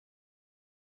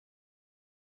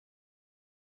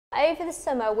Over the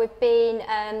summer we've been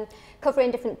covering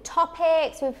different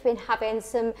topics, we've been having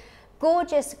some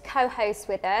gorgeous co-hosts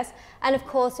with us, and of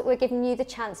course we're giving you the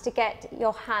chance to get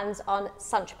your hands on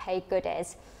St.Tropez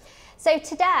goodies. So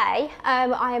today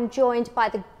I am joined by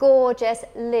the gorgeous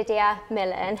Lydia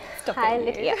Millen. Hi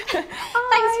Lydia.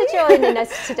 Thanks for joining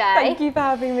us today. Thank you for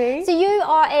having me. So you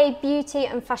are a beauty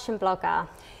and fashion blogger.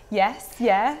 Yes,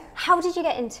 yeah. How did you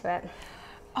get into it?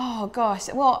 Oh gosh,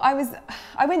 well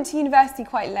I went to university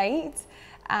quite late,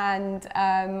 and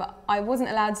I wasn't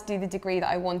allowed to do the degree that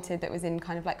I wanted that was in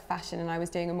kind of like fashion, and I was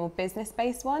doing a more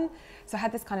business-based one. So I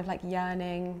had this kind of like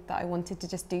yearning that I wanted to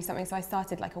just do something. So I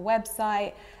started like a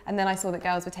website, and then I saw that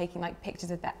girls were taking like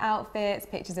pictures of their outfits,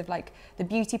 pictures of like the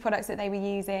beauty products that they were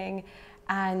using.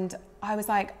 And I was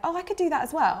like, oh, I could do that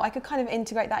as well. I could kind of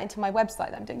integrate that into my website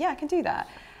that I'm doing. Yeah, I can do that.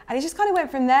 And it just kind of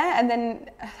went from there. And then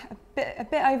a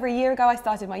bit over a year ago, I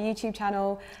started my YouTube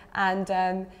channel,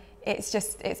 and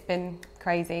it's been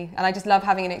crazy. And I just love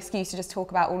having an excuse to just talk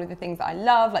about all of the things that I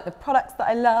love, like the products that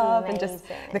I love. Amazing. And just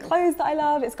the clothes that I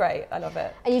love. It's great. I love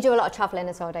it. And you do a lot of traveling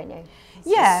as well, don't you?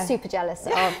 Yeah. Super jealous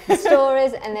of the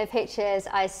stories and the pictures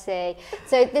I see.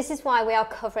 So this is why we are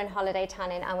covering holiday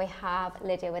tanning, and we have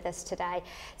Lydia with us today.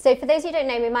 So for those who don't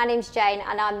know me, my name's Jayne,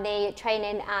 and I'm the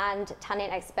training and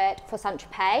tanning expert for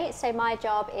St.Tropez. So my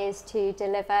job is to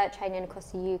deliver training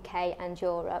across the UK and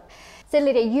Europe. So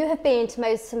Lydia, you have been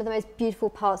to some of the most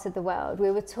beautiful parts of the world.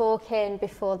 We were talking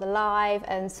before the live,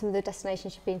 and some of the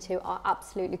destinations you've been to are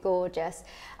absolutely gorgeous.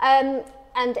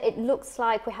 And it looks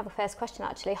like we have a first question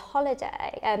actually.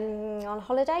 Holiday, on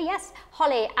holiday, yes.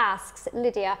 Holly asks,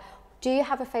 Lydia, do you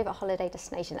have a favourite holiday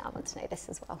destination? I want to know this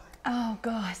as well. Oh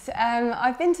gosh,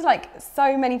 I've been to like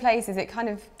so many places. It kind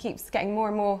of keeps getting more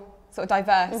and more sort of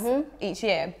diverse each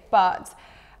year.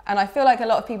 And I feel like a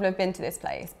lot of people have been to this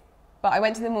place. But I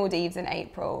went to the Maldives in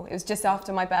April. It was just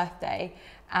after my birthday.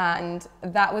 And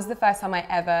that was the first time I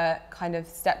ever kind of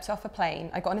stepped off a plane.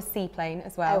 I got on a seaplane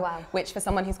as well, which for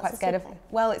someone who's quite scared of,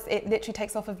 well, it literally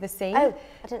takes off of the sea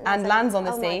and lands on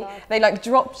the sea. They like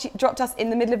dropped us in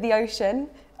the middle of the ocean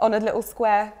on a little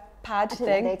square pad thing.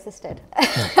 I didn't know they existed.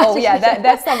 Oh yeah,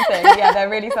 they're something. Yeah, they're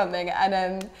really something.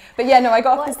 And but yeah, no, I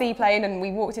got off the seaplane and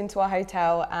we walked into our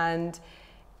hotel, and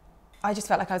I just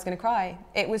felt like I was going to cry.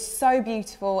 It was so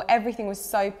beautiful. Everything was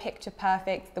so picture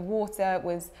perfect. The water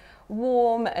was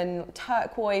warm and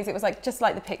turquoise. It was like just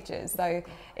like the pictures. So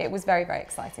it was very, very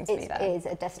exciting to be there. It is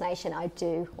a destination I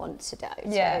do want to go to.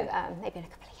 Yeah. Maybe in a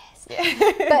couple of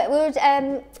years. Yeah. But we would,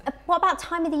 what about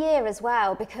time of the year as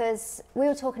well? Because we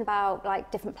were talking about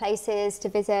like different places to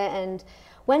visit, and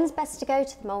when's best to go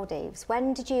to the Maldives?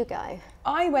 When did you go?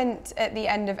 I went at the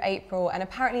end of April, and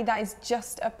apparently that is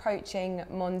just approaching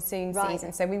monsoon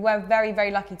season. So we were very,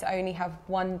 very lucky to only have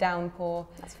one downpour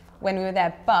when we were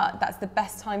there, but that's the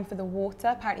best time for the water.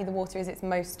 Apparently the water is its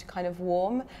most kind of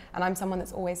warm, and I'm someone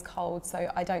that's always cold,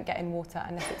 so I don't get in water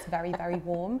unless it's very, very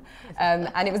warm.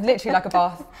 And it was literally like a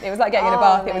bath. It was like getting in a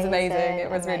bath. It was amazing. It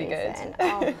was really good.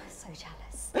 Oh, so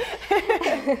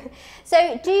jealous.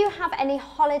 So do you have any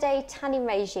holiday tanning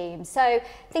regimes? So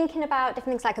thinking about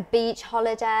different things like a beach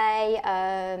holiday,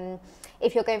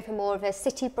 if you're going for more of a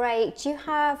city break, do you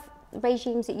have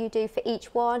regimes that you do for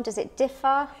each one? Does it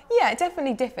differ? Yeah, it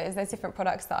definitely differs. There's different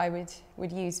products that I would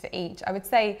use for each. I would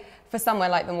say for somewhere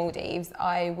like the Maldives,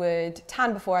 I would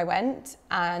tan before I went,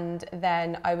 and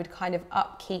then I would kind of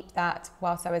upkeep that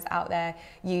whilst I was out there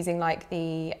using like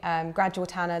the gradual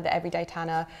tanner, the everyday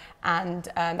tanner, and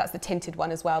that's the tinted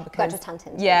one as well. Because gradual tan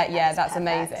tinted. Yeah, that's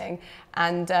amazing.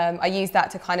 And I use that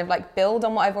to kind of like build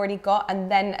on what I've already got, and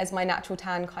then as my natural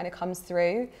tan kind of comes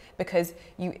through, because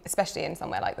you, especially in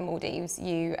somewhere like the Maldives,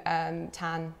 you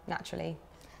tan naturally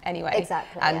anyway.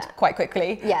 Exactly. And quite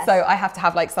quickly. Yes. So I have to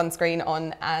have like sunscreen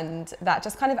on, and that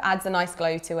just kind of adds a nice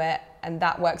glow to it, and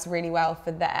that works really well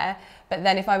for there. But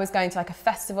then if I was going to like a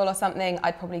festival or something,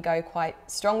 I'd probably go quite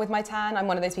strong with my tan. I'm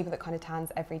one of those people that kind of tans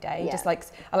every day. Just like,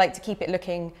 I like to keep it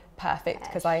looking perfect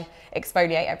because I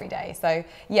exfoliate every day. So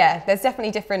yeah, there's definitely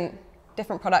different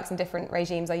products and different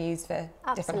regimes I use for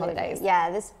different holidays. Yeah,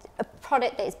 there's a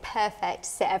product that is perfect to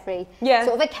sit every sort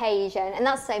of occasion, and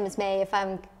that's the same as me. If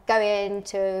I'm going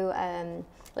to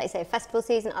let's say a festival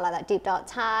season, I like that deep dark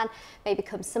tan. Maybe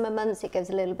come summer months, it goes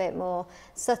a little bit more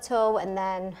subtle, and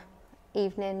then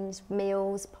evenings,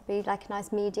 meals, probably like a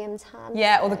nice medium tan.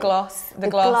 Yeah, or the gloss. The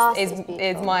gloss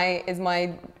is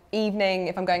my evening,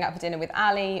 if I'm going out for dinner with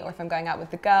Ali or if I'm going out with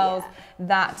the girls,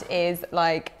 that is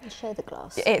like... Show the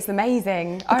gloss. It's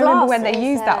amazing. I remember when they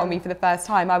used that on me for the first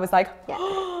time, I was like...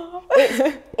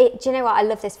 Do you know what? I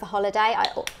love this for holiday. I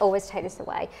always take this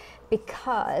away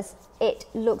because it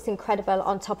looks incredible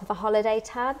on top of a holiday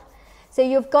tan. So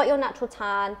you've got your natural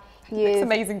tan. It's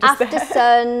amazing just after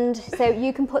sunned, so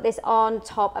you can put this on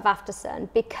top of after sun.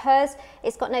 Because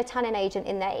it's got no tanning agent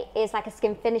in there, it is like a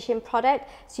skin finishing product,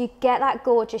 so you get that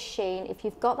gorgeous sheen. If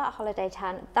you've got that holiday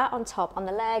tan, that on top, on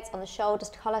the legs, on the shoulders,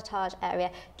 decolletage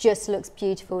area, just looks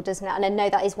beautiful, doesn't it? And I know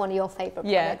that is one of your favourite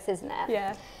products, isn't it?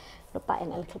 Yeah. Rub that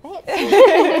in a little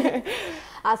bit.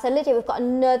 So Lydia, we've got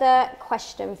another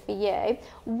question for you.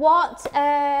 What's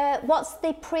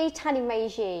the pre-tanning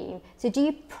regime? So do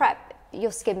you prep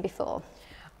your skin before?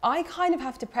 I kind of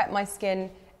have to prep my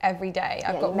skin every day.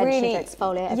 I've got really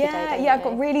exfoliate every day, I've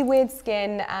got really weird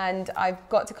skin, and I've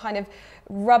got to kind of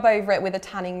rub over it with a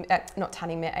tanning, not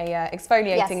tanning mitt,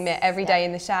 exfoliating mitt every day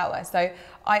in the shower. So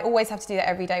I always have to do that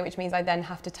every day, which means I then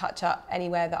have to touch up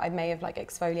anywhere that I may have like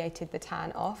exfoliated the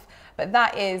tan off. But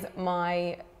that is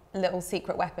my little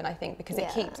secret weapon, I think, because it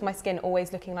keeps my skin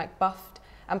always looking like buffed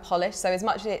and polished. So as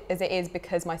much as it is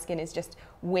because my skin is just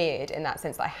weird in that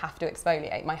sense that I have to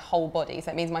exfoliate my whole body, so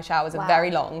it means my showers are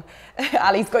very long.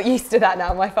 Ali's got used to that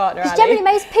now, my partner Ali. Generally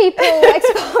most people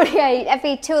exfoliate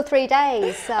every 2 or 3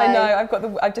 days. So. I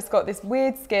know, I've just got this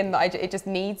weird skin that it just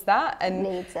needs that,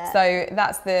 and so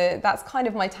that's kind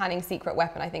of my tanning secret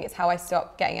weapon. I think it's how I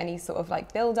stop getting any sort of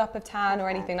like build up of tan or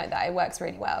anything like that. It works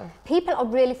really well. People are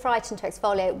really frightened to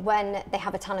exfoliate when they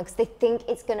have a tan because they think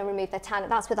it's going to remove their tan.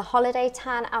 That's with a holiday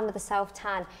tan and with a self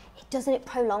tan. It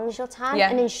prolongs your tan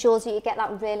and ensures that you get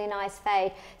that really nice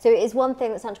fade. So it is one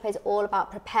thing that St.Tropez is all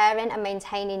about, preparing and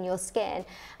maintaining your skin,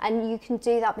 and you can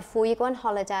do that before you go on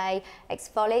holiday.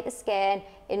 Exfoliate the skin,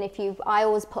 and I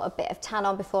always put a bit of tan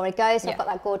on before I go, so I've got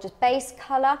that gorgeous base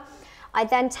colour. I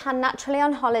then tan naturally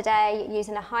on holiday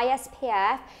using a high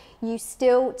SPF. You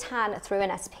still tan through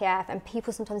an SPF, and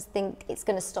people sometimes think it's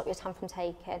going to stop your tan from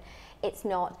taking. It's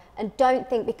not. And don't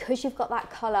think because you've got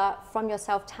that colour from your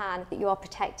self-tan that you are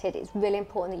protected. It's really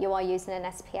important that you are using an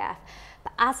SPF.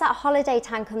 But as that holiday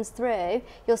tan comes through,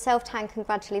 your self-tan can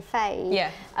gradually fade,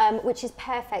 which is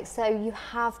perfect. So you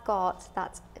have got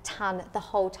that tan the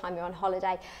whole time you're on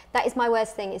holiday. That is my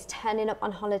worst thing, is turning up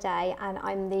on holiday and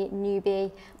I'm the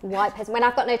newbie white person. When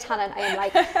I've got no tan on, I am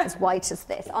like as white as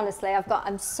this. Honestly,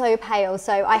 I'm so pale,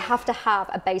 so I have to have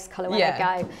a base colour when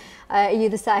I go. Are you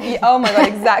the same? Oh my God,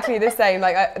 exactly the same.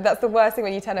 Like that's the worst thing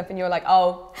when you turn up and you're like,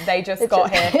 oh, they just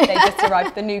got here. They just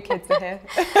arrived. The new kids are here.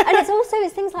 And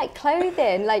it's things like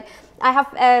clothing. Like I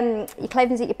have your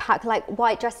clothing that you pack, like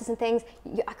white dresses and things.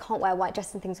 I can't wear white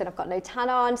dresses and things when I've got no tan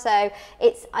on. So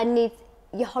I need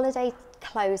your holiday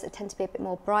clothes that tend to be a bit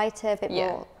more brighter, a bit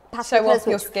more pastel show colours, off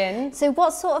your skin. So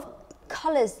what sort of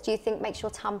colours do you think makes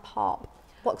your tan pop?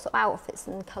 What sort of outfits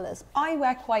and colours? I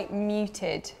wear quite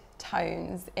muted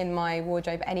tones in my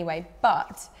wardrobe anyway,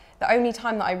 but the only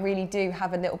time that I really do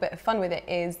have a little bit of fun with it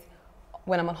is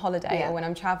when I'm on holiday or when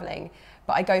I'm traveling.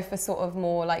 But I go for sort of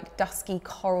more like dusky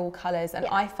coral colours, and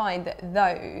I find that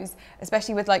those,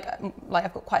 especially with like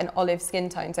I've got quite an olive skin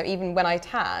tone, so even when I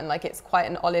tan, like it's quite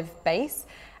an olive base,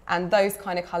 and those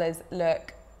kind of colours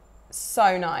look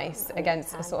so nice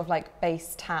against a sort of like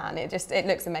base tan. It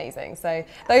looks amazing. So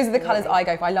those are the colours I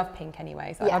go for. I love pink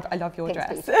anyway, so I love your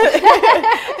dress.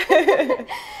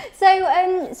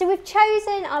 So we've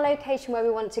chosen our location where we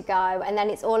want to go, and then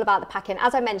it's all about the packing.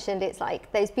 As I mentioned, it's like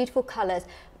those beautiful colours,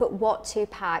 but what to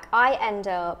pack. I end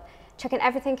up chucking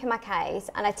everything in my case,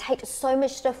 and I take so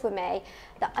much stuff with me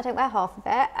that I don't wear half of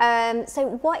it. So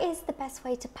what is the best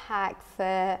way to pack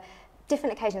for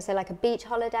different occasions, so like a beach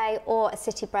holiday or a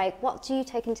city break? What do you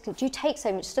take into? Do you take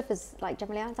so much stuff as like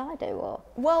generally as I do, or?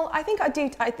 Well, I think I do.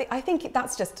 I think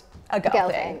that's just a girl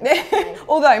thing. Okay.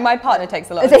 Although my partner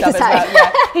takes a lot of stuff as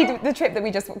well. Yeah, the trip that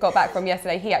we just got back from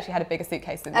yesterday, he actually had a bigger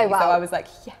suitcase than me, so I was like,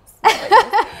 yes.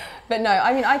 But no,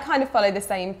 I mean, I kind of follow the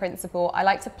same principle. I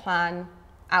like to plan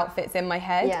outfits in my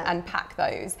head and pack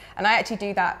those, and I actually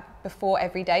do that before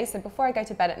every day. So before I go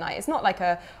to bed at night, it's not like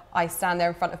I stand there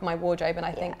in front of my wardrobe and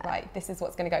I think, right, this is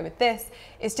what's going to go with this.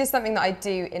 It's just something that I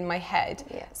do in my head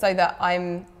so that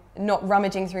I'm not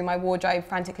rummaging through my wardrobe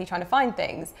frantically trying to find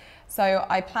things. So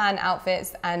I plan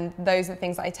outfits, and those are the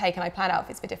things that I take, and I plan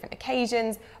outfits for different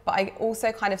occasions, but I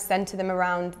also kind of center them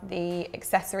around the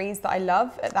accessories that I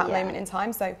love at that moment in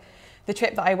time. So the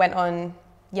trip that I went on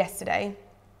yesterday,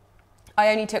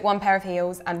 I only took one pair of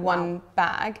heels and one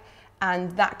bag,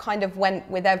 and that kind of went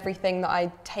with everything that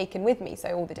I'd taken with me. So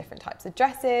all the different types of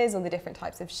dresses, all the different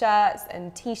types of shirts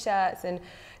and t-shirts and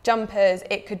jumpers.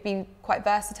 It could be quite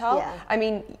versatile. I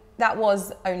mean, that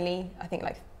was only, I think,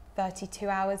 like 32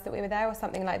 hours that we were there or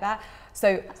something like that.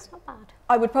 So that's not bad.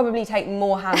 I would probably take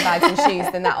more handbags and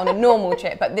shoes than that on a normal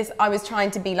trip, but I was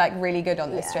trying to be like really good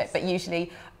on this trip, but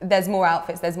usually there's more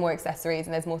outfits, there's more accessories,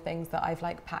 and there's more things that I've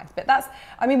like packed. But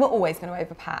I mean, we're always going to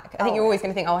overpack. I think you're always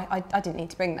going to think, oh, I didn't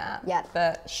need to bring that. Yeah.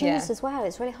 But shoes as well,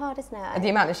 it's really hard, isn't it? The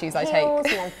amount of shoes I take. Heels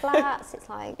and then flats, it's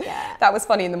like, That was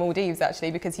funny in the Maldives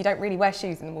actually, because you don't really wear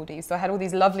shoes in the Maldives. So I had all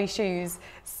these lovely shoes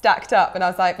stacked up and I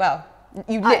was like, well,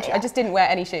 I just didn't wear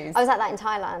any shoes. I was like that in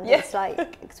Thailand. Yeah. It's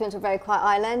like, because we went to a very quiet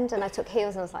island and I took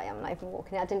heels and I was like, I'm not even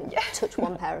walking. I didn't touch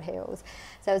one pair of heels.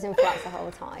 So I was in flats the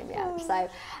whole time, So,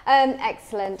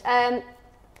 excellent.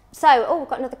 We've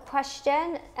got another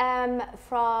question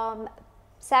from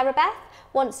Sarah Beth.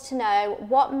 Wants to know,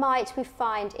 what might we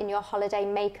find in your holiday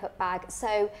makeup bag?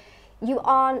 So you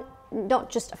are not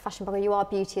just a fashion blogger, you are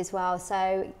beauty as well.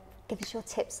 So give us your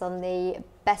tips on the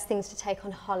best things to take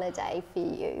on holiday for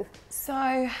you. So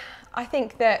I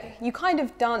think that you kind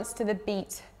of dance to the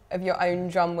beat of your own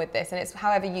drum with this, and it's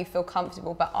however you feel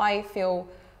comfortable, but I feel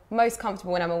most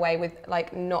comfortable when I'm away with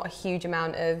like not a huge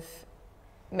amount of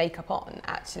makeup on.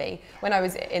 Actually, when I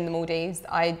was in the Maldives,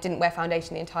 I didn't wear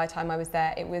foundation the entire time I was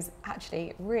there. It was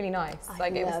actually really nice. I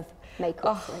love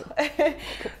makeup free.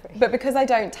 But because I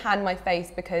don't tan my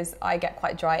face, because I get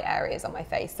quite dry areas on my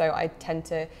face, so I tend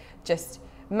to just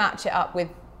match it up with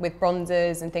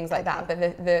bronzers and things like that.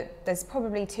 But there's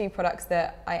probably two products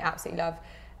that I absolutely love,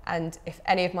 and if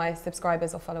any of my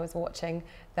subscribers or followers are watching,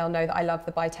 they'll know that I love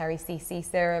the By Terry CC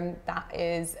serum. That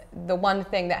is the one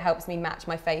thing that helps me match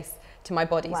my face to my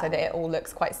body so that it all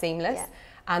looks quite seamless.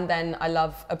 And then I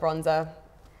love a bronzer.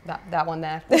 That one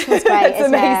there. It's great. It's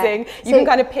amazing. You can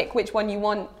kind of pick which one you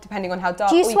want depending on how dark.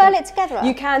 Do you swirl it together?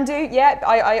 You can do, yeah.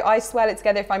 I swirl it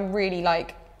together if I'm really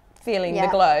like feeling the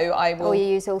glow. I will. Or you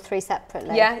use all three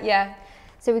separately. Yeah.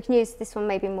 So we can use this one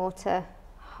maybe more to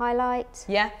highlight.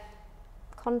 Yeah.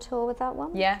 Contour with that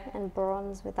one. Yeah. And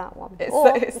bronze with that one. It's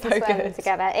so swirl good. them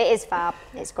together. It is fab.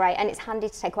 It's great, and it's handy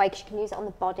to take away because you can use it on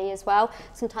the body as well.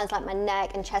 Sometimes like my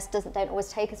neck and chest don't always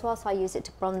take as well, so I use it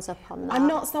to bronze up on that. I'm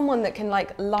not someone that can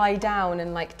like lie down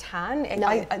and like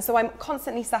tan. So I'm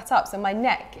constantly sat up. So my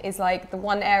neck is like the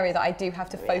one area that I do have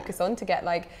to focus on to get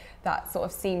like that sort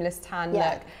of seamless tan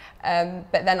look.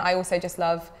 But then I also just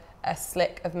love a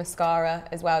slick of mascara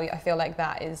as well. I feel like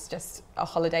that is just a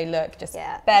holiday look, just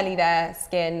barely there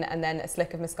skin and then a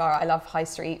slick of mascara. I love high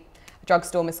street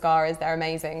drugstore mascaras, they're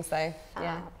amazing. So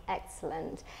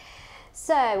excellent.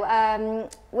 So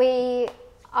we've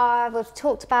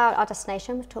talked about our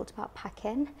destination, we've talked about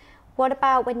packing. What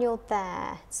about when you're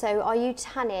there? So are you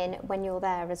tanning when you're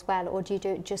there as well, or do you do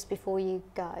it just before you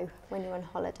go when you're on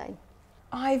holiday?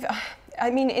 I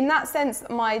mean, in that sense,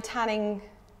 my tanning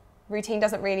routine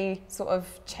doesn't really sort of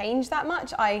change that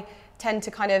much. I tend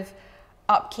to kind of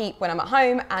upkeep when I'm at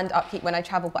home and upkeep when I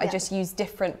travel, but I just use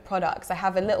different products. I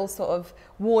have a little sort of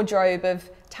wardrobe of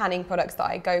tanning products that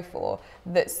I go for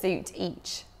that suit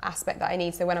each aspect that I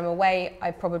need. So when I'm away,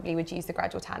 I probably would use the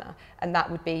Gradual Tanner, and that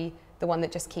would be the one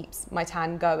that just keeps my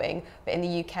tan going. But in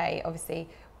the UK, obviously,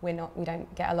 we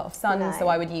don't get a lot of sun, so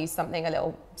I would use something a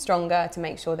little stronger to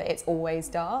make sure that it's always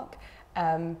dark.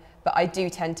 But I do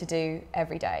tend to do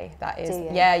every day. That is,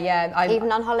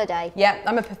 Even on holiday? Yeah,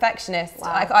 I'm a perfectionist.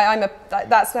 Wow.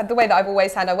 That's the way that I've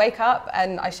always had. I wake up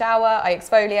and I shower, I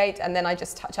exfoliate, and then I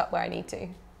just touch up where I need to.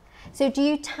 So do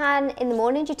you tan in the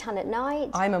morning? Do you tan at night?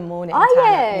 I'm a morning tanner.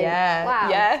 Are you? Yeah. Wow.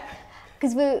 Yeah.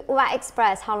 Because we're at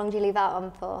Express, how long do you leave that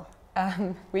on for?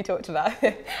 We talked about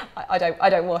it. I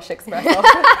don't wash Express off.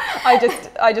 I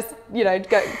just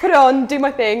go put it on, do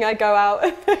my thing, I go out.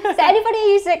 So anybody who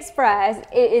uses Express,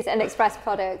 it is an Express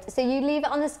product. So you leave it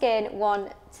on the skin 1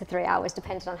 to 3 hours,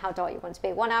 depending on how dark you want it to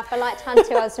be. 1 hour for light tan,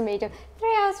 2 hours for medium,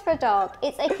 3 hours for dark.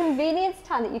 It's a convenience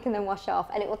tan that you can then wash off,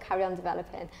 and it will carry on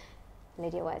developing.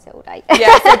 Lydia wears it all day.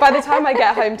 Yeah, so by the time I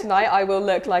get home tonight, I will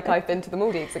look like I've been to the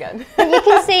Maldives again. But you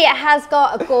can see it has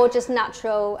got a gorgeous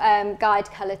natural guide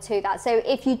colour to that. So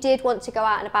if you did want to go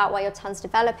out and about while your tan's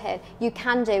developing, you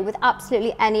can do with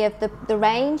absolutely any of the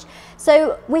range.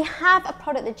 So we have a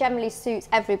product that generally suits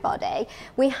everybody.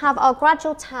 We have our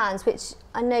Gradual Tans, which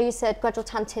I know you said Gradual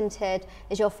Tan Tinted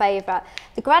is your favourite.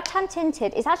 The Grad Tan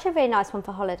Tinted is actually a really nice one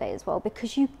for holiday as well,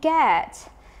 because you get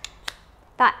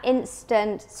that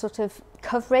instant sort of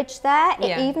coverage there.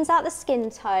 It evens out the skin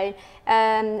tone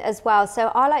as well.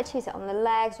 So I like to use it on the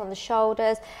legs, on the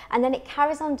shoulders, and then it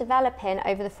carries on developing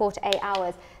over the 4 to 8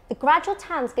 hours. The gradual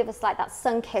tans give us like that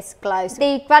sun-kissed glow. So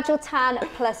the gradual tan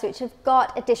plus, which have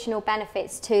got additional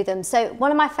benefits to them. So one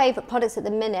of my favourite products at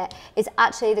the minute is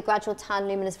actually the gradual tan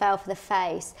luminous veil for the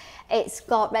face. It's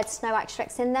got red snow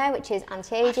extracts in there, which is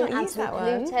anti-aging,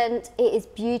 anti-pollutant. It is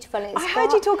beautiful. I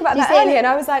heard you talk about that earlier, and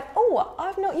I was like, oh,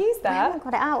 I've not used that. I haven't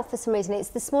got it out for some reason. It's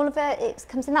the smaller, it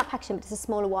comes in that packaging, but it's a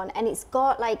smaller one, and it's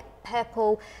got like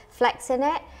purple flecks in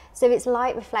it. So it's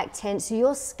light reflecting, so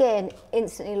your skin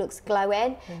instantly looks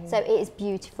glowing. So it is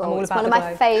beautiful. It's one of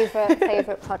my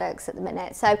favourite products at the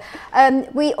minute. So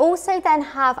we also then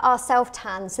have our self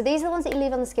tan. So these are the ones that you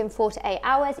leave on the skin 4 to 8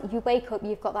 hours. You wake up,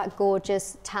 you've got that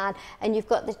gorgeous tan, and you've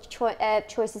got the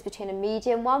choices between a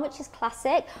medium one, which is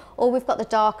classic, or we've got the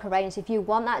darker range. If you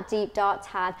want that deep dark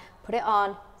tan, put it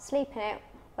on, sleep in it,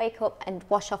 wake up and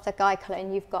wash off the guy colour,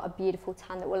 and you've got a beautiful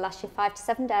tan that will last you 5 to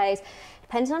 7 days,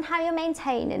 depending on how you're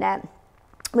maintaining it.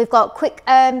 We've got quick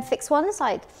fix ones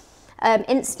like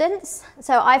instants.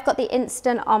 So I've got the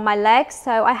instant on my legs.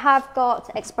 So I have got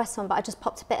Express on, but I just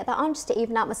popped a bit of that on just to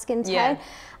even out my skin tone.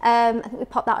 I think we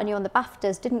popped that on you on the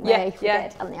BAFTAs, didn't we? We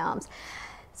did, on the arms.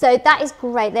 So that is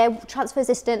great. They're transfer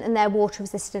resistant and they're water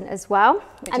resistant as well.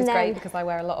 Which is great because I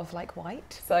wear a lot of like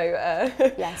white. So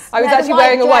yes, I was actually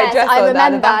wearing a white dress on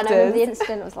that. I remember the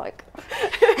instant was like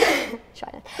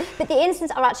China. But the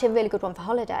instants are actually a really good one for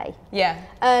holiday. Yeah.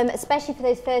 Especially for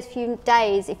those first few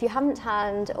days. If you haven't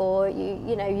tanned, or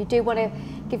you do want to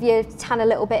give your tan a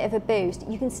little bit of a boost,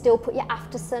 you can still put your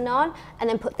after sun on and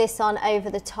then put this on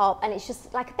over the top, and it's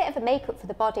just like a bit of a makeup for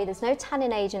the body. There's no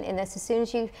tanning agent in this. As soon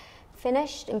as you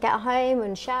finished and get home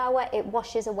and shower, it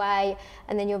washes away,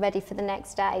 and then you're ready for the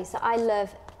next day. So I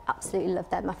absolutely love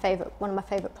them. One of my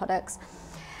favourite products.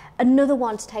 Another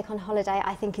one to take on holiday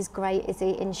I think is great is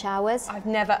the in showers. I've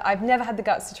never had the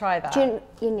guts to try that.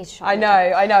 You need to try it.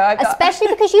 I know. Especially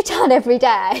because you tan every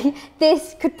day.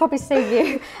 This could probably save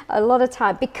you a lot of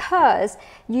time, because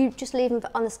you just leave them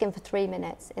on the skin for 3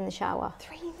 minutes in the shower.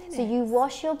 3 minutes? So you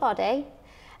wash your body,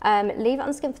 leave it on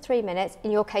the skin for 3 minutes.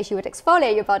 In your case, you would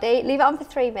exfoliate your body, leave it on for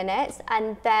 3 minutes,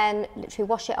 and then literally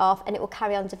wash it off, and it will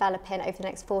carry on developing over the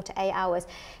next 4 to 8 hours.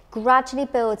 Gradually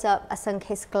builds up a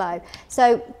sun-kissed glow.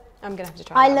 So I'm gonna have to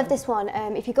try. I love this one.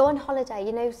 If you go on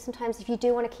holiday, sometimes if you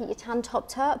do want to keep your tan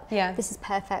topped up, this is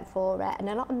perfect for it. And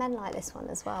a lot of men like this one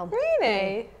as well.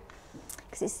 Really?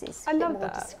 Because it's a bit more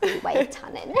discreet way of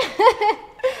tanning.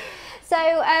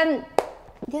 So.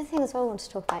 The other thing as well I want to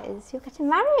talk about is you're getting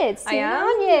married soon,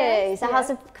 aren't you? Yes,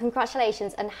 so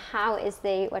congratulations, and how is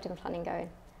the wedding planning going?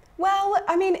 Well,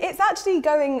 I mean, it's actually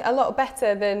going a lot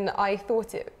better than I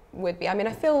thought it would be. I mean,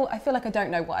 I feel like I don't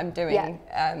know what I'm doing.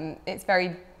 It's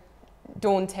very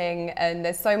daunting, and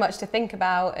there's so much to think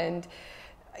about, and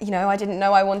I didn't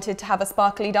know I wanted to have a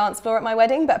sparkly dance floor at my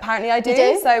wedding, but apparently I do.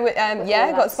 So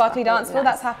yeah, got a sparkly dance floor.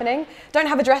 That's happening. Don't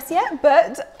have a dress yet,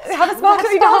 but have a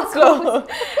sparkly dance floor.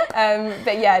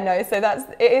 But yeah, no. So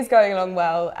it is going along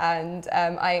well, and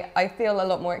I feel a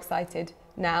lot more excited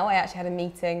now. I actually had a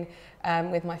meeting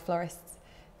with my florists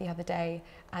the other day,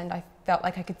 and I felt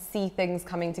like I could see things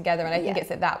coming together. And I think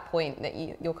it's at that point that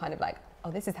you're kind of like, oh,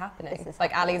 this is happening.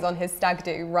 Ali's on his stag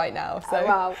do right now. So. Oh,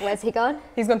 wow. Where's he gone?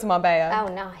 He's gone to Marbella.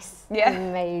 Oh, nice. Yeah.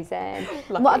 Amazing.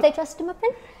 What have they dressed him up in?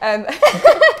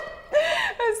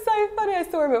 It's so funny. I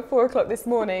saw him at 4 o'clock this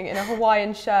morning in a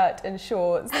Hawaiian shirt and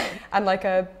shorts and like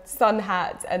a sun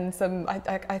hat and some,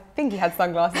 I think he had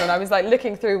sunglasses on. I was like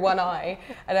looking through one eye,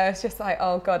 and I was just like,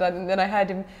 oh God. And then I heard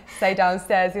him say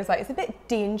downstairs, he was like, it's a bit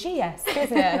D&G-esque,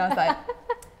 isn't it? And I was like,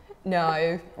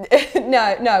 no,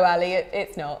 Ali,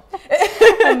 it's not.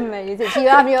 Amazing. So you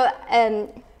have your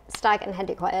stag and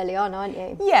head quite early on, aren't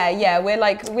you? Yeah. We're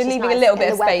leaving a little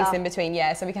bit of space in between,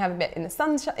 so we can have a bit in the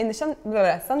sunshine.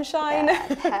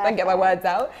 Don't get my words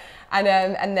out.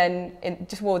 And then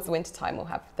towards the winter time we'll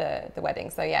have the wedding.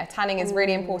 So yeah, tanning is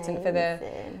really important for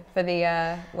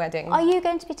the wedding. Are you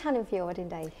going to be tanning for your wedding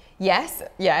day? Yes,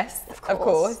 of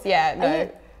course. Yeah, no.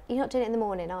 You're not doing it in the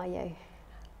morning, are you?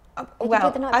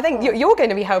 Well, I think you're going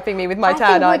to be helping me with my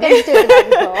tan, aren't you? I think we're going to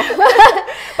do it the night before.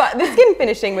 But the skin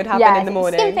finishing would happen in the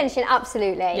morning. Skin finishing,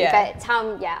 absolutely. Yeah. But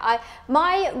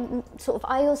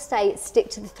I always say stick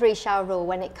to the 3 shower rule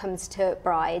when it comes to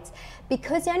brides,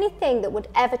 because the only thing that would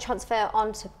ever transfer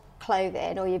onto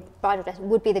clothing or your bridal dress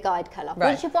would be the guide colour. Right.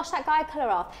 Once you've washed that guide colour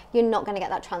off, you're not going to get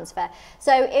that transfer.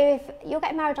 So if you're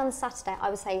getting married on the Saturday,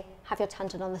 I would say have your tan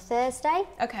done on the Thursday.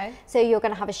 Okay. So you're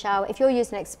going to have a shower. If you're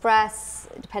using Express,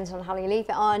 depends on how long you leave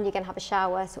it on, you're going to have a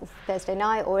shower sort of Thursday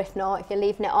night, or if not, if you're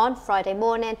leaving it on Friday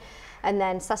morning, and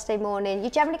then Saturday morning,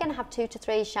 you're generally going to have 2 to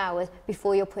 3 showers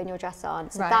before you're putting your dress on.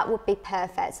 So that would be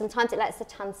perfect. Sometimes it lets the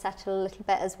tan settle a little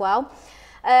bit as well.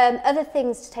 Other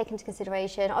things to take into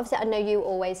consideration, obviously I know you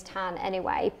always tan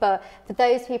anyway, but for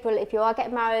those people, if you are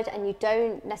getting married and you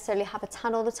don't necessarily have a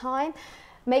tan all the time,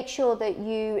 make sure that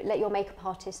you let your makeup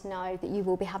artist know that you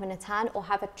will be having a tan, or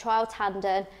have a trial tan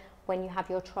done when you have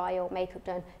your trial makeup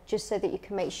done, just so that you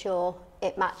can make sure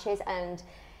it matches. And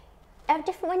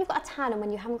different when you've got a tan and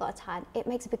when you haven't got a tan, it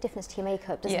makes a big difference to your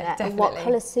makeup, doesn't it? Definitely. And what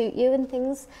colours suit you and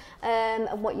things, and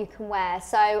what you can wear.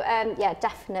 So yeah,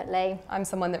 definitely. I'm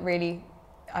someone that really,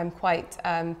 I'm quite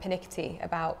pernickety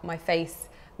about my face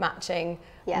matching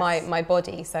my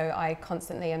body, so I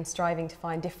constantly am striving to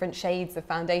find different shades of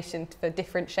foundation for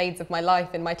different shades of my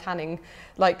life in my tanning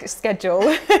like schedule.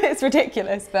 It's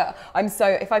ridiculous, but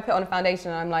if I put on a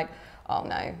foundation and I'm like, oh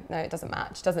no, it doesn't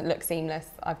match, doesn't look seamless,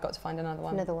 I've got to find another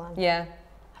one. Another one. Yeah.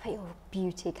 I bet your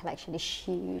beauty collection is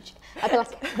huge. I'd be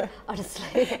like, honestly.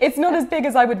 It's not as big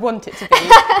as I would want it to be.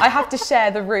 I have to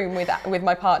share the room with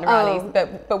my partner, Ali.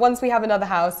 But once we have another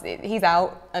house, he's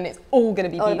out and it's all going to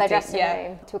be beauty. All dressing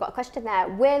room. So we've got a question there.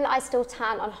 Will I still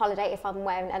tan on holiday if I'm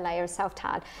wearing a layer of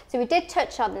self-tan? So we did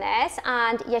touch on this,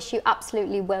 and yes, you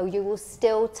absolutely will. You will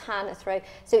still tan through.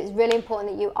 So it's really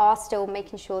important that you are still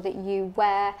making sure that you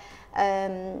wear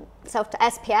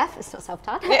SPF, it's not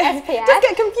self-tan, SPF. Just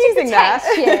get confusing there.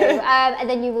 You, and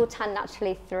then you will tan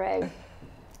naturally through.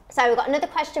 So we've got another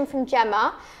question from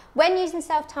Gemma. When using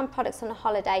self-tan products on a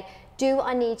holiday, do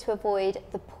I need to avoid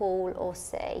the pool or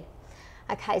sea?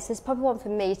 Okay, so it's probably one for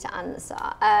me to answer.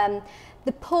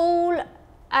 The pool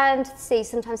and sea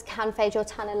sometimes can fade your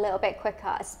tan a little bit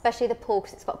quicker, especially the pool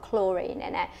because it's got chlorine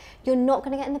in it. You're not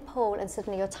going to get in the pool and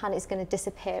suddenly your tan is going to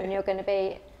disappear and you're going to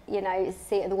be, you know,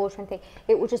 see it in the water and thing.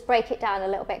 It will just break it down a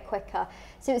little bit quicker.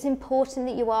 So it's important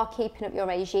that you are keeping up your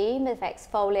regime of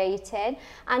exfoliating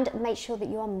and make sure that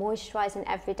you are moisturising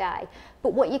every day.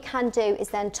 But what you can do is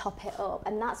then top it up,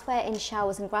 and that's where in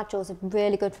showers and graduals are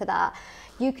really good for that.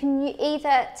 You can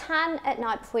either tan at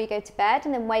night before you go to bed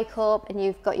and then wake up and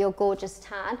you've got your gorgeous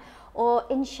tan, or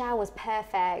in showers,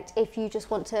 perfect. If you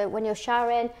just want to, when you're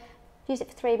showering, use it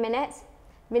for 3 minutes,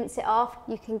 rinse it off,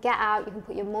 you can get out, you can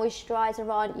put your moisturiser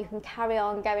on, you can carry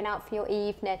on going out for your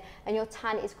evening, and your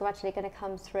tan is gradually going to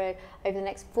come through over the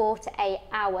next 4 to 8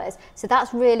 hours. So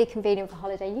that's really convenient for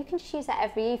holiday. You can just use that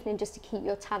every evening just to keep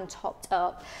your tan topped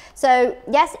up. So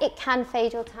yes, it can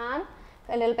fade your tan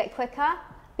a little bit quicker,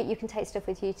 but you can take stuff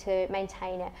with you to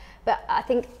maintain it. But I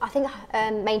think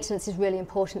maintenance is really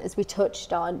important, as we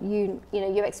touched on. You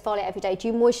know, you exfoliate every day. Do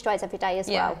you moisturise every day as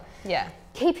well? Yeah.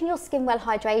 Keeping your skin well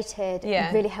hydrated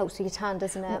really helps with your tan,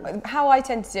 doesn't it? How I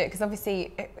tend to do it, because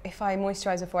obviously if I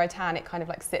moisturise before I tan, it kind of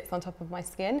like sits on top of my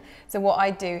skin. So what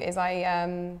I do is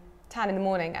I tan in the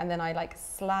morning and then I like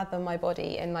slather my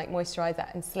body in like moisturiser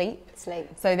and sleep.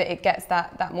 So that it gets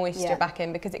that moisture back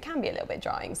in, because it can be a little bit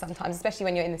drying sometimes, especially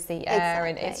when you're in the sea air,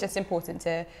 and it's just important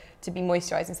to be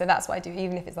moisturising. So that's what I do,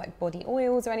 even if it's like body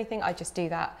oils or anything, I just do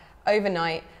that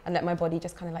overnight and let my body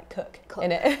just kind of like cook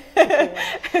in it.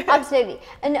 Absolutely.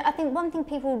 And I think one thing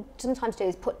people sometimes do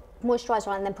is put moisturiser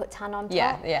on and then put tan on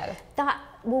top. Yeah. That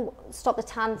will stop the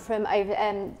tan from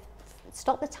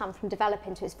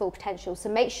developing to its full potential. So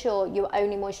make sure you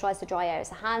only moisturise the dry areas,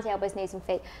 the hands, the elbows, knees and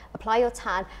feet. Apply your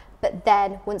tan, but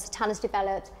then once the tan has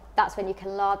developed, that's when you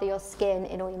can lather your skin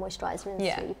in all your moisturiser and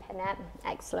sleep in it.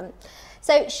 Excellent.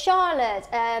 So Charlotte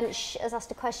has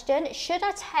asked a question. Should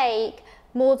I take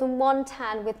more than one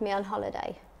tan with me on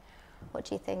holiday? What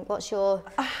do you think? What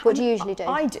do you usually do?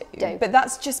 I do, but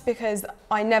that's just because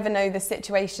I never know the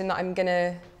situation that I'm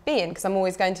gonna be in, because I'm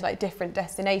always going to like different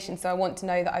destinations, so I want to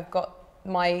know that I've got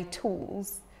my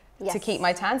tools to keep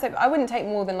my tan. So I wouldn't take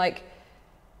more than like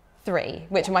 3,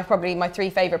 which are probably my 3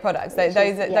 favourite products. So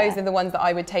those are the ones that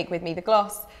I would take with me: the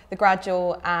gloss, the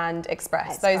gradual and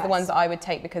express. Those are the ones that I would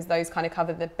take, because those kind of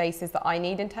cover the bases that I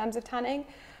need in terms of tanning.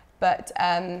 But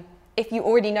if you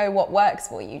already know what works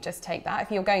for you, just take that.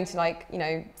 If you're going to like, you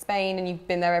know, Spain and you've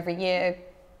been there every year,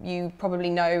 you probably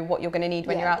know what you're going to need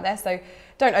when you're out there. So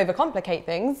don't overcomplicate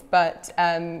things, but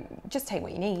just take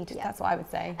what you need. That's what I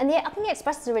would say. And I think the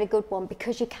Express is a really good one,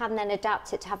 because you can then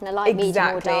adapt it to having a light,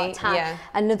 medium or dark tan.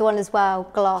 Another one as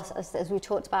well, gloss, as we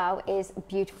talked about, is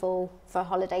beautiful for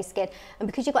holiday skin. And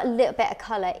because you've got a little bit of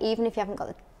colour, even if you haven't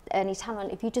got any tan on,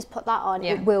 if you just put that on,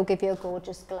 it will give you a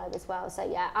gorgeous glow as well. So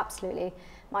yeah, absolutely,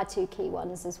 my 2 key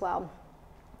ones as well.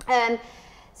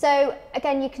 So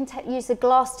again, you can use the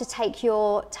gloss to take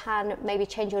your tan, maybe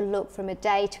change your look from a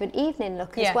day to an evening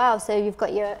look as well. So you've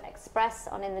got your Express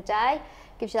on in the day,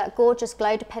 gives you that gorgeous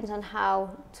glow, depending on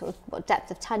what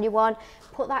depth of tan you want.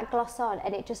 Put that gloss on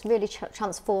and it just really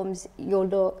transforms your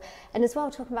look. And as well,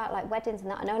 talking about like weddings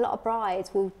and that, I know a lot of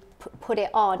brides will put it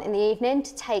on in the evening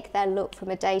to take their look from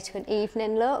a day to an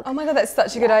evening look. Oh my God, that's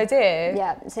such a good idea.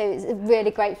 Yeah, so it's a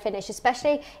really great finish,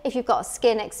 especially if you've got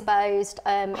skin exposed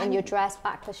in your dress,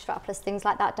 backless, strapless, things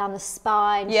like that, down the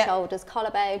spine, shoulders,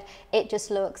 collarbone. It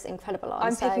just looks incredible on.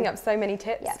 I'm picking up so many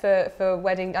tips for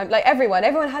wedding. Like everyone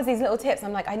has these little tips.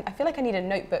 I'm like, I feel like I need a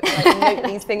notebook to note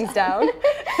these things down.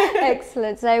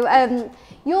 Excellent. So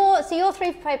your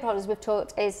three favorite products we've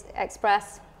talked is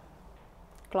Express,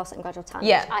 Gloss and Gradual Tan,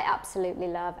 which I absolutely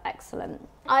love. Excellent.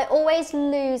 I always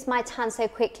lose my tan so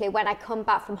quickly when I come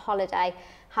back from holiday.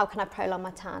 How can I prolong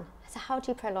my tan? So how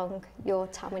do you prolong your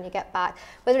tan when you get back?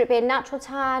 Whether it be a natural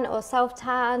tan or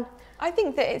self-tan? I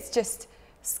think that it's just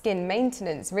skin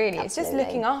maintenance, really. Absolutely. It's just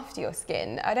looking after your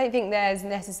skin. I don't think there's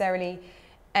necessarily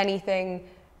anything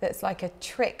that's like a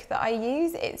trick that I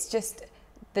use. It's just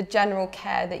the general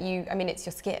care that it's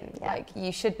your skin. Like,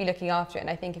 you should be looking after it. And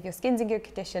I think if your skin's in good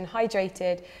condition,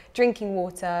 hydrated, drinking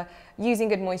water, using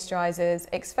good moisturizers,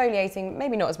 exfoliating,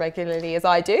 maybe not as regularly as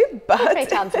I do, but 3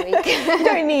 times a week. You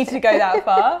don't need to go that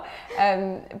far.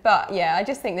 But yeah, I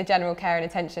just think the general care and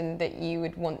attention that you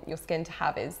would want your skin to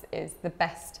have is the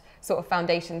best sort of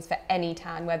foundations for any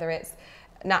tan, whether it's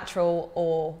natural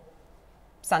or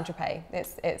St.Tropez.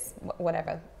 It's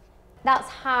whatever. That's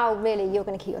how really you're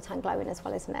going to keep your tan glowing as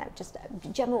well, isn't it? Just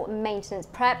general maintenance,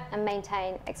 prep and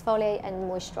maintain, exfoliate and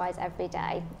moisturise every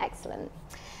day. Excellent.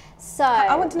 So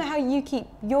I want to know how you keep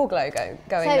your glow going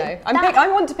though. I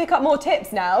want to pick up more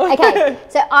tips now. Okay,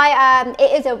 so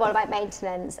it is all about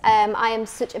maintenance. I am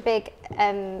such a big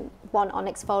one on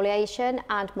exfoliation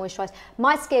and moisturise.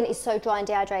 My skin is so dry and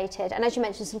dehydrated, and as you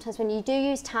mentioned, sometimes when you do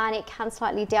use tan, it can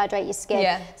slightly dehydrate your skin.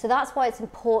 Yeah. So that's why it's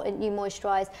important you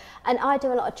moisturise. And I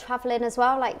do a lot of travelling as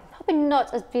well, like probably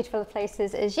not as beautiful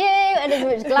places as you and as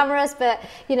much glamorous, but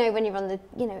you know, when you're on the,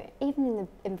 you know, even in the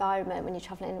environment when you're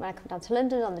travelling, when I come down to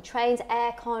London on the trains,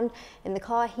 aircon, in the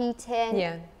car heating,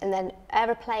 and then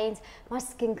aeroplanes, my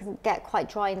skin can get quite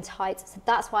dry and tight. So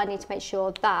that's why I need to make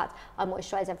sure that I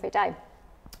moisturise every day.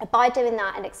 By doing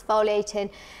that and exfoliating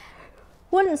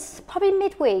once, probably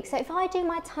midweek. So if I do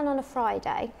my tan on a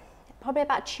Friday, probably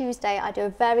about Tuesday, I do a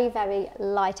very, very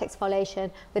light exfoliation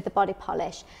with the body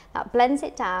polish. That blends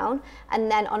it down,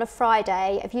 and then on a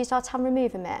Friday, I've used our tan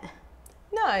remover mitt.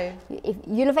 No. If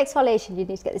you love exfoliation, you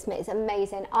need to get this mitt. It's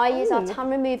amazing. I use our tan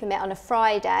remover mitt on a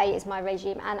Friday, is my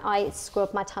regime, and I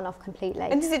scrub my tan off completely.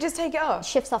 And does it just take it off?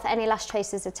 Shifts off any last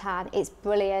traces of tan. It's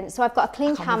brilliant. So I've got a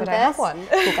clean canvas. I have one.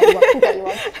 We'll get you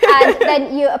one. And then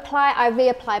I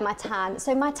reapply my tan.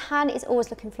 So my tan is always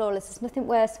looking flawless. There's nothing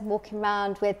worse than walking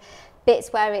around with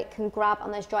bits where it can grab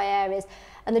on those dry areas.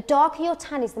 And the darker your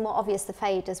tan is, the more obvious the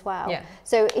fade as well. Yeah.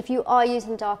 So if you are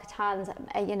using darker tans,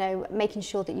 you know, making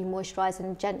sure that you moisturise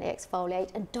and gently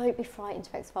exfoliate, and don't be frightened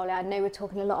to exfoliate. I know we're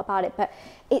talking a lot about it, but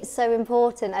it's so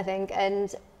important, I think,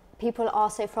 and people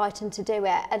are so frightened to do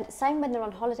it. And same when they're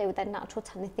on holiday with their natural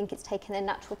tan, they think it's taking their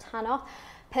natural tan off.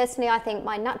 Personally, I think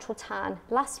my natural tan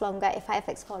lasts longer if I have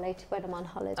exfoliated when I'm on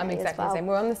holiday. I'm exactly the same.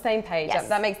 We're on the same page. Yes,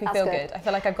 that makes me feel good. I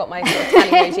feel like I've got my sort of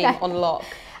tanning regime on lock.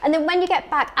 And then when you get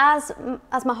back, as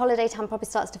my holiday tan probably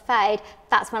starts to fade,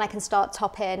 that's when I can start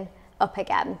topping up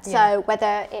again. Yeah. So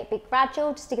whether it be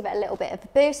gradual, just to give it a little bit of a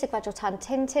boost, a gradual tan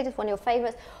tinted is one of your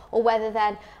favourites, or whether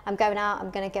then I'm going out, I'm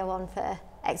going to go on for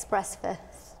Express for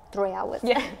 3 hours.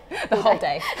 Yeah, the whole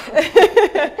day.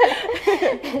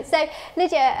 So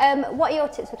Lydia, what are your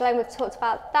tips for glowing? We've talked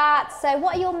about that. So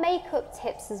what are your makeup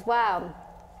tips as well?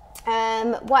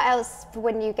 What else for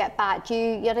when you get back?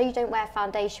 You know you don't wear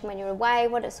foundation when you're away.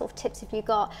 What sort of tips have you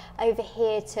got over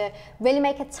here to really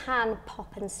make a tan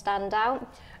pop and stand out?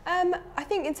 I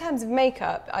think in terms of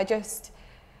makeup,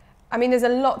 I mean, there's a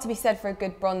lot to be said for a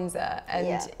good bronzer,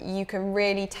 and you can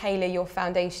really tailor your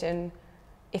foundation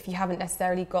if you haven't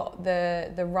necessarily got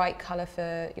the right colour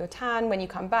for your tan. When you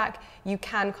come back, you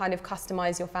can kind of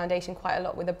customise your foundation quite a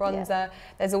lot with a bronzer. Yeah.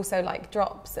 There's also like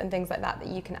drops and things like that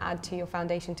you can add to your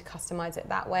foundation to customise it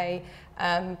that way.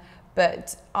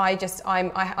 But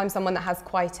I'm someone that has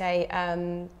quite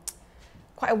a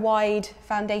wide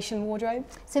foundation wardrobe.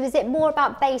 So is it more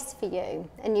about base for you?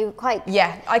 And you quite...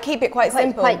 Yeah, I keep it quite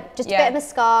simple. Just a bit of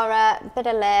mascara, a bit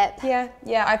of lip.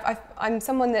 Yeah, I'm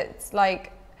someone that's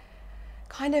like,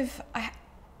 kind of,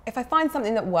 if I find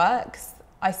something that works,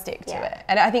 I stick to it.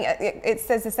 And I think it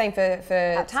says the same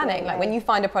for tanning. Like when you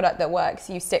find a product that works,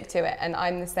 you stick to it. And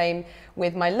I'm the same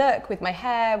with my look, with my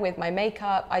hair, with my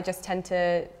makeup. I just tend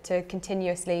to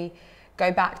continuously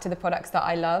go back to the products that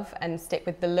I love and stick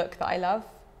with the look that I love,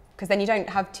 because then you don't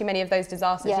have too many of those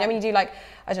disasters. You know, when you do like,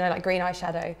 I don't know, like green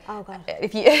eyeshadow. Oh god.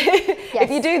 If you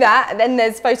if you do that, then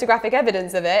there's photographic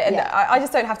evidence of it, and I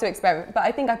just don't have to experiment. But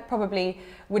I think I probably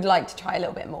would like to try a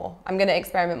little bit more. I'm going to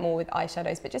experiment more with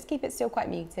eyeshadows, but just keep it still quite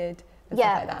muted and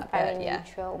stuff like that. Very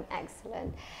neutral.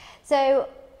 Excellent. So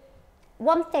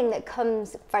one thing that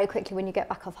comes very quickly when you get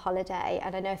back off holiday,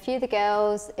 and I know a few of the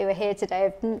girls who are here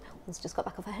today, one's just got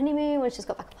back off a honeymoon, one's just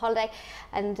got back off holiday,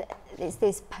 and it's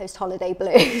this post-holiday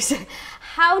blues.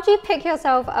 How do you pick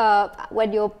yourself up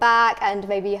when you're back and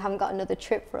maybe you haven't got another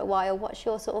trip for a while? What's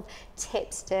your sort of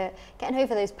tips to getting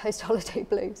over those post-holiday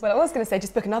blues? Well, I was going to say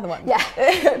just book another one. Yeah,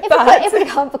 if we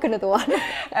can't book another one.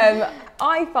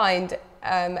 I find...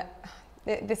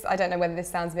 this, I don't know whether this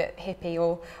sounds a bit hippie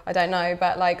or I don't know,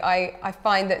 but like I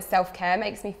find that self-care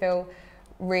makes me feel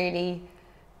really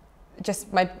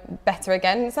just better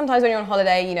again. Sometimes when you're on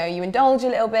holiday, you know, you indulge a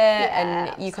little bit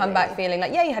and you come back feeling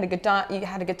like, you had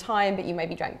a good time, but you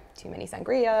maybe drank too many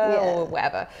sangria or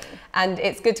whatever. And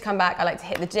it's good to come back. I like to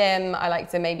hit the gym. I like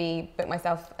to maybe book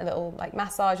myself a little like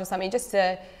massage or something just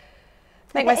to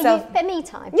make myself a bit of me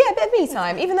time. Yeah, a bit of me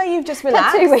time. Even though you've just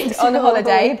relaxed on a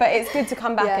holiday, but it's good to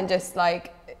come back and just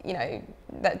like, you know,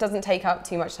 that doesn't take up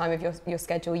too much time of your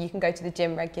schedule. You can go to the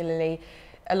gym regularly.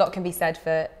 A lot can be said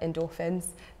for endorphins.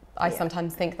 I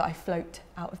sometimes think that I float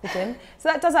out of the gym. So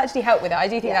that does actually help with it. I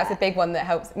do think that's a big one that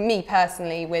helps me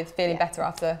personally with feeling better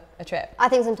after a trip. I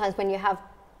think sometimes when you have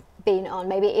been on,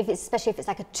 maybe especially if it's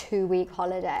like a 2-week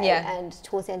holiday and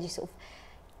towards the end you sort of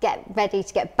get ready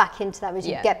to get back into that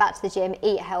regime, get back to the gym,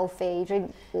 eat healthy,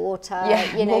 drink water,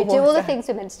 you know, do all the things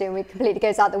we're meant to do, and it completely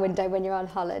goes out the window when you're on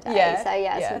holiday.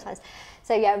 So sometimes,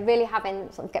 really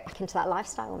having sort of get back into that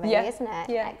lifestyle, really, isn't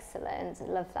it? Excellent, I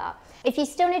love that. If you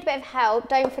still need a bit of help,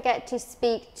 don't forget to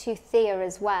speak to Thea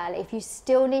as well. If you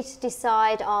still need to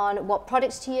decide on what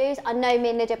products to use, I know me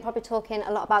and Lydia are probably talking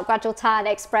a lot about Gradual Tan,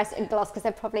 Express and Gloss, because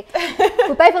they're probably,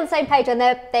 we're both on the same page, and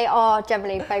they are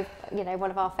generally both, you know,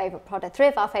 one of our favourite products, 3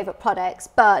 of our favourite products.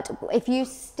 But if you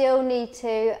still need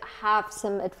to have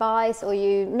some advice or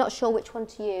you're not sure which one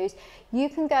to use, you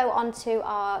can go onto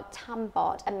our tan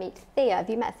bot and meet Thea. Have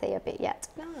you met Thea a bit yet?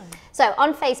 No. So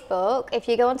on Facebook, if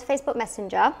you go onto Facebook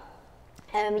Messenger,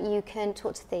 you can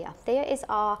talk to Thea. Thea is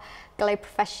our glow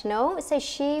professional, so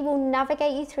she will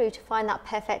navigate you through to find that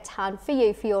perfect tan for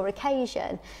you for your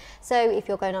occasion. So if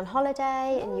you're going on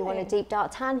holiday and you want a deep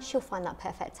dark tan, she'll find that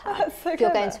perfect tan. If you're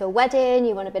going to a wedding,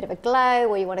 you want a bit of a glow,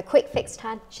 or you want a quick fix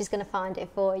tan, she's going to find it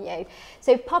for you.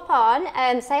 So pop on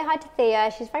and say hi to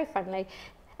Thea. She's very friendly.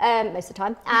 Most of the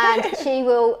time, and she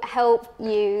will help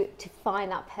you to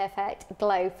find that perfect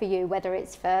glow for you, whether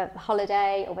it's for a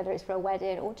holiday or whether it's for a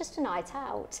wedding or just a night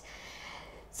out.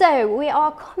 So we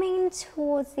are coming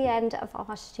towards the end of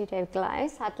our studio glow,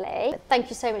 sadly. But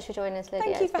thank you so much for joining us,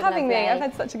 Lydia. Thank you for having me. I've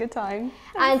had such a good time.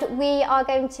 And we are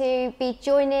going to be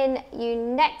joining you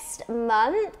next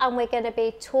month, and we're going to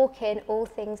be talking all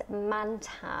things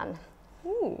man-tan.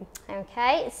 Ooh.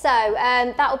 Okay, so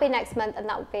that will be next month, and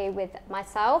that will be with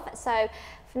myself. So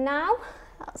for now,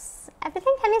 that's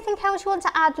everything. Anything else you want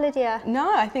to add, Lydia?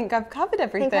 No, I think I've covered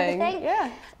everything. Yeah.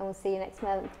 And we'll see you next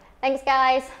month. Thanks,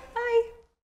 guys. Bye.